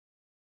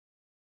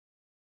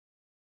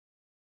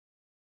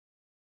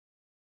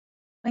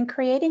When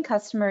creating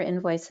customer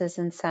invoices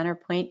in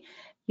CenterPoint,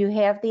 you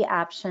have the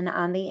option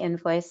on the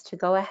invoice to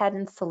go ahead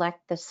and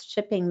select the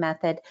shipping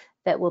method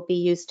that will be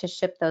used to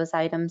ship those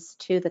items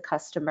to the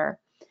customer.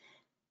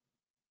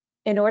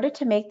 In order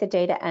to make the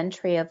data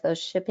entry of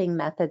those shipping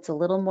methods a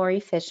little more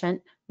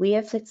efficient, we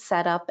have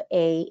set up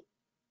a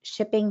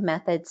shipping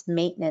methods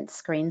maintenance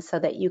screen so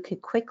that you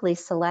could quickly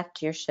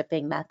select your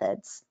shipping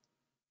methods.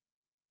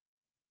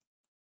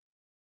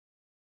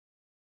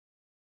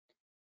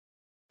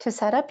 To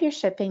set up your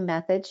shipping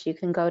methods, you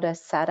can go to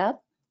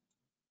Setup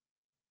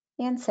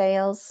and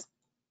Sales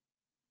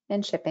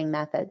and Shipping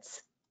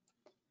Methods.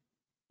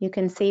 You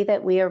can see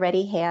that we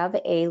already have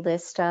a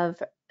list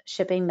of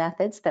shipping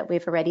methods that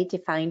we've already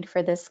defined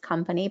for this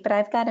company, but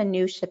I've got a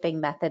new shipping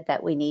method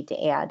that we need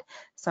to add.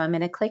 So I'm going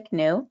to click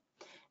New.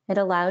 It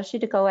allows you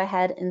to go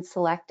ahead and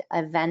select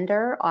a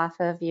vendor off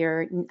of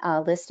your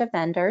list of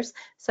vendors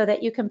so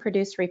that you can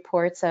produce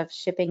reports of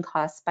shipping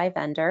costs by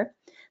vendor.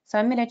 So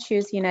I'm going to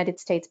choose United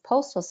States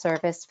Postal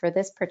Service for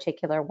this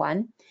particular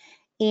one.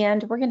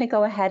 And we're going to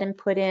go ahead and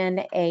put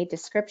in a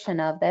description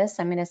of this.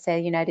 I'm going to say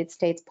United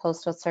States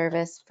Postal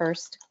Service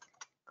First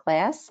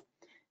Class.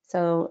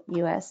 So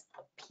USPS,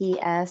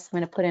 I'm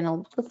going to put in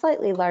a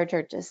slightly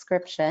larger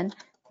description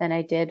than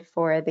I did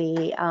for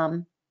the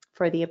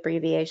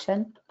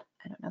abbreviation.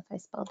 I don't know if I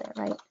spelled that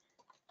right.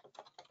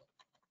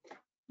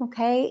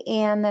 Okay,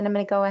 and then I'm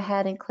going to go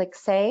ahead and click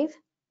Save.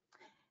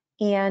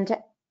 And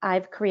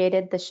I've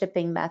created the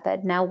shipping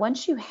method. Now,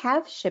 once you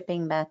have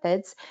shipping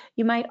methods,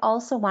 you might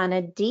also want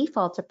to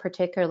default a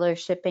particular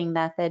shipping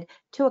method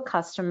to a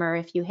customer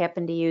if you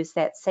happen to use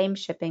that same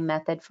shipping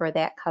method for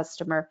that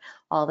customer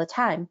all the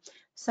time.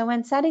 So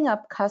when setting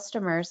up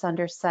customers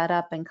under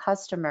Setup and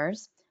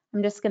Customers,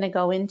 I'm just going to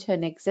go into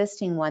an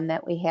existing one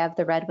that we have,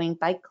 the Red Wing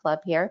Bike Club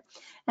here,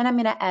 and I'm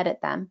going to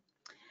edit them.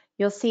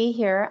 You'll see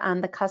here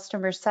on the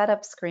customer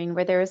setup screen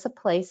where there is a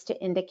place to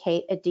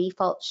indicate a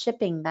default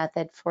shipping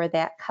method for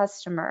that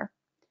customer.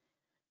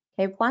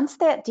 Okay, once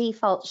that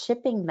default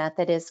shipping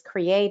method is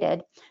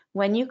created,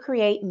 when you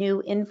create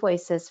new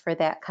invoices for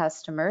that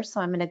customer, so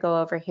I'm going to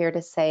go over here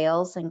to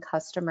Sales and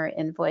Customer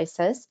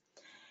Invoices.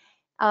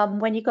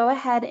 When you go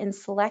ahead and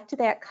select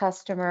that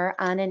customer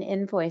on an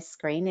invoice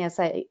screen,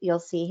 you'll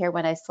see here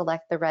when I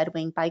select the Red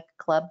Wing Bike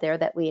Club there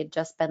that we had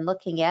just been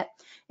looking at,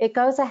 it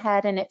goes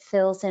ahead and it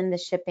fills in the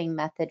shipping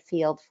method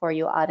field for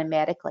you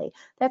automatically.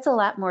 That's a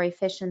lot more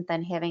efficient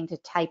than having to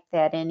type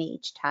that in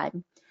each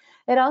time.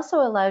 It also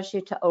allows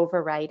you to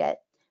overwrite it.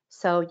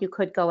 So you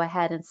could go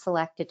ahead and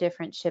select a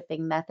different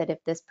shipping method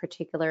if this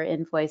particular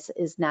invoice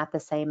is not the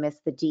same as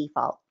the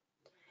default.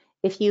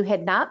 If you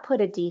had not put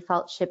a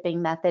default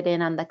shipping method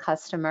in on the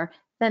customer,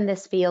 then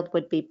this field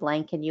would be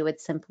blank and you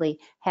would simply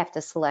have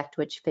to select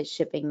which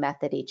shipping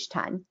method each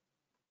time.